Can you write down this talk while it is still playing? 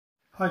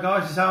Hi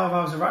guys, it's Al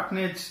of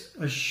Arachnids.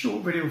 A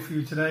short video for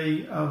you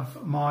today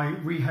of my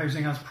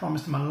rehousing as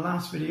promised in my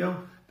last video.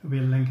 There'll be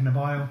a link in the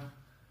bio.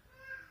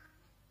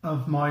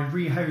 Of my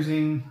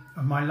rehousing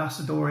of my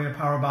Lasiodora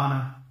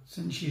parahyban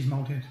since she's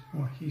molted,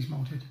 or he's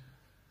molted.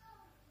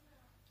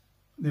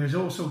 There's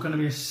also going to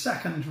be a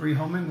second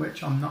rehoming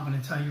which I'm not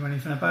going to tell you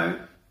anything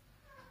about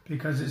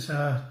because it's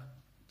a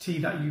tea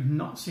that you've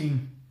not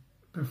seen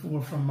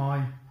before from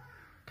my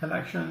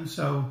collection.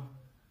 So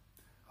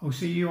I'll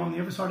see you on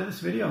the other side of this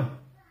video.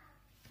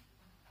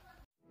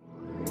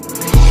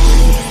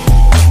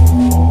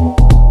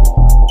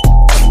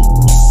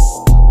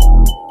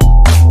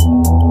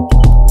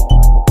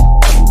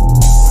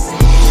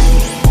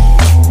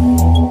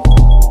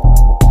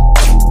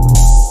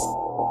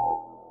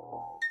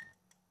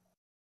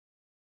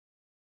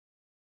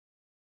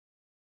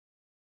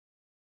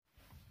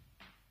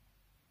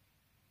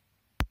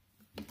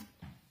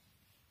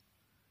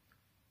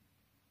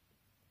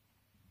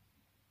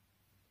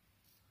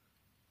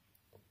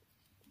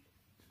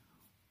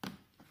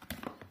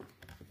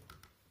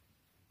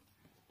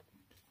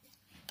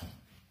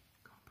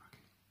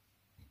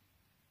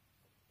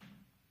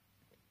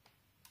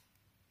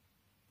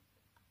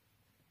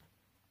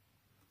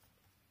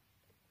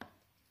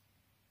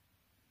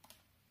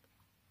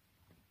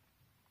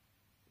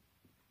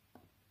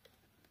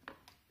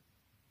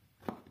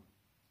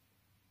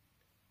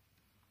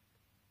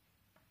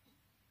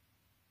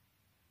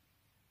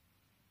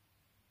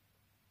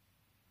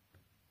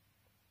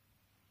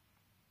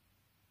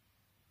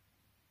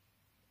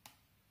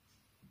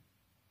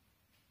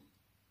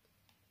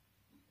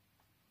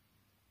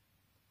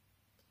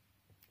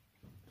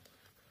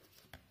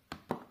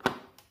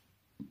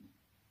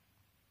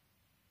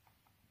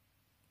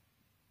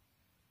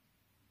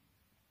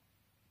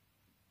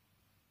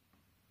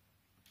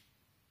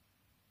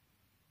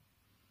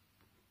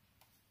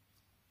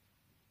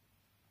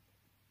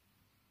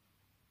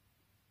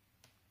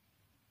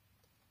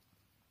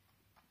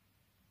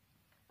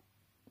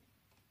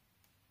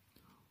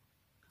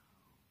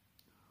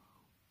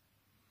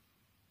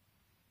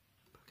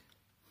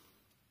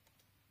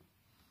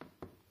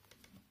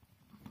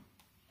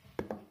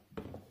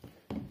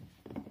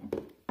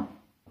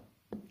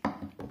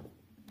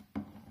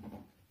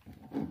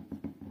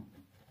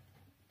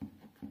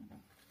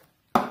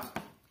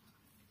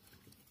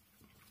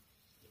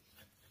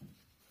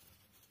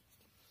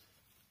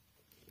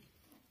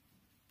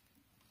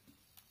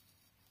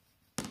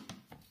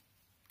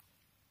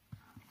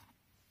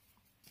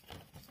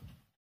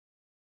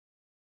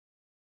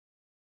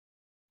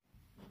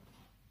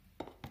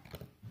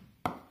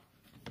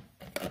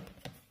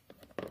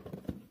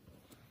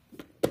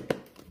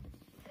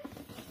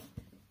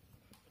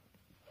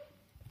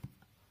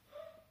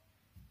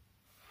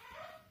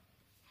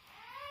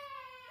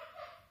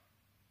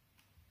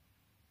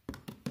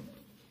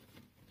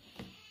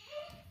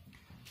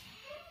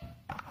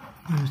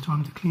 Now it's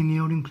time to clean the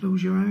old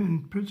enclosure out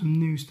and put some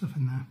new stuff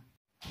in there.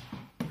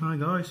 Hi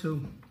guys, so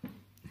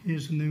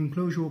here's the new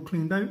enclosure all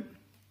cleaned out.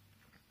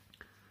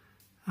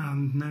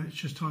 And now it's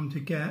just time to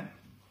get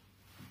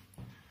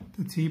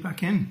the tea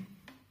back in.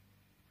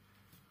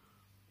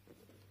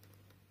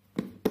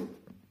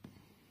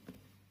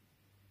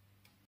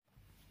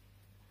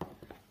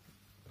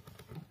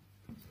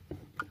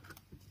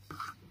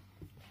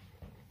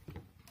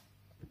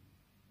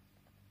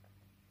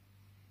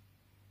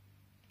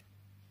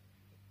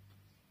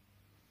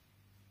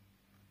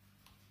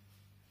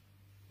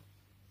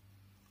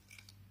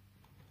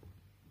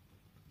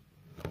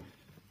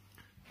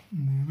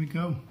 And there we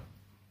go.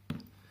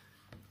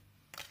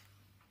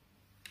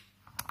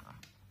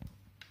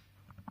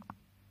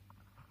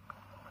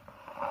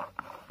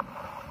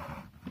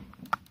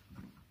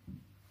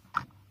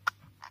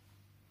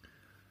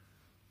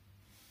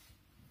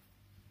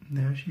 And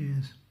there she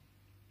is.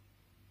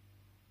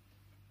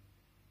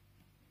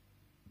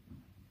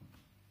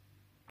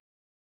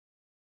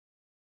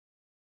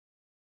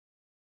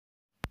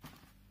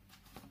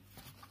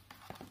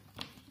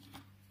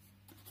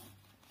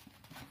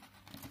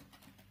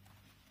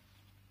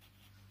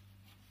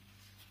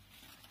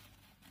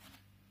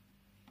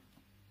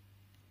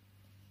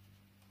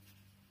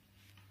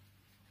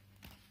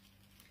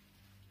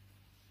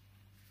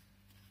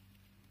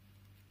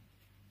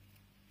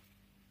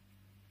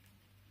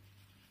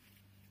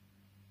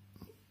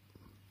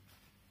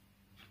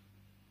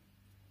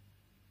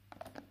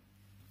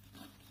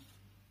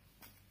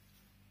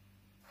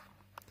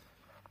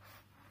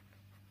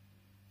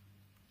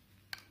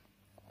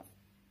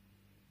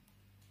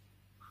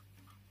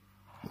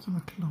 Let's have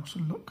a closer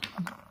look.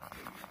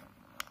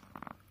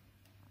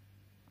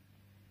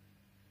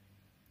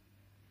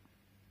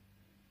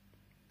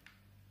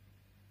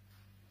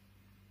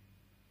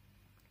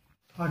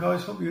 Hi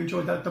guys, hope you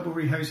enjoyed that double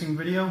rehousing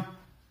video.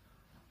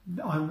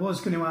 I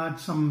was going to add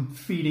some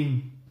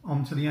feeding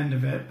onto the end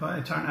of it, but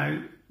it turned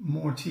out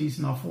more teas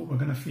than I thought were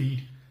going to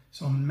feed.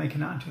 So I'm making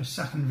that into a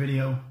second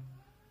video,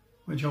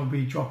 which I'll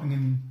be dropping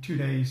in 2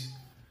 days.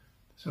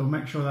 So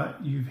make sure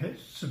that you've hit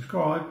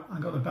subscribe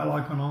and got the bell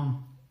icon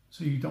on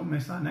so you don't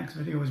miss that next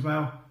video as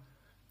well.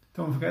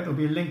 Don't forget there'll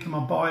be a link in my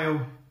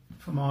bio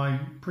for my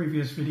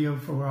previous video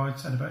for where I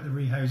said about the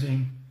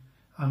rehousing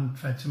and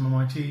fed some of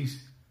my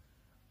teas.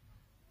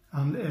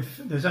 And if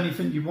there's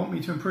anything you want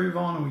me to improve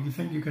on or you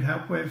think you could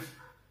help with,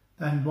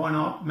 then why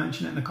not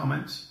mention it in the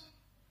comments.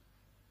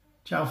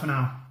 Ciao for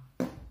now.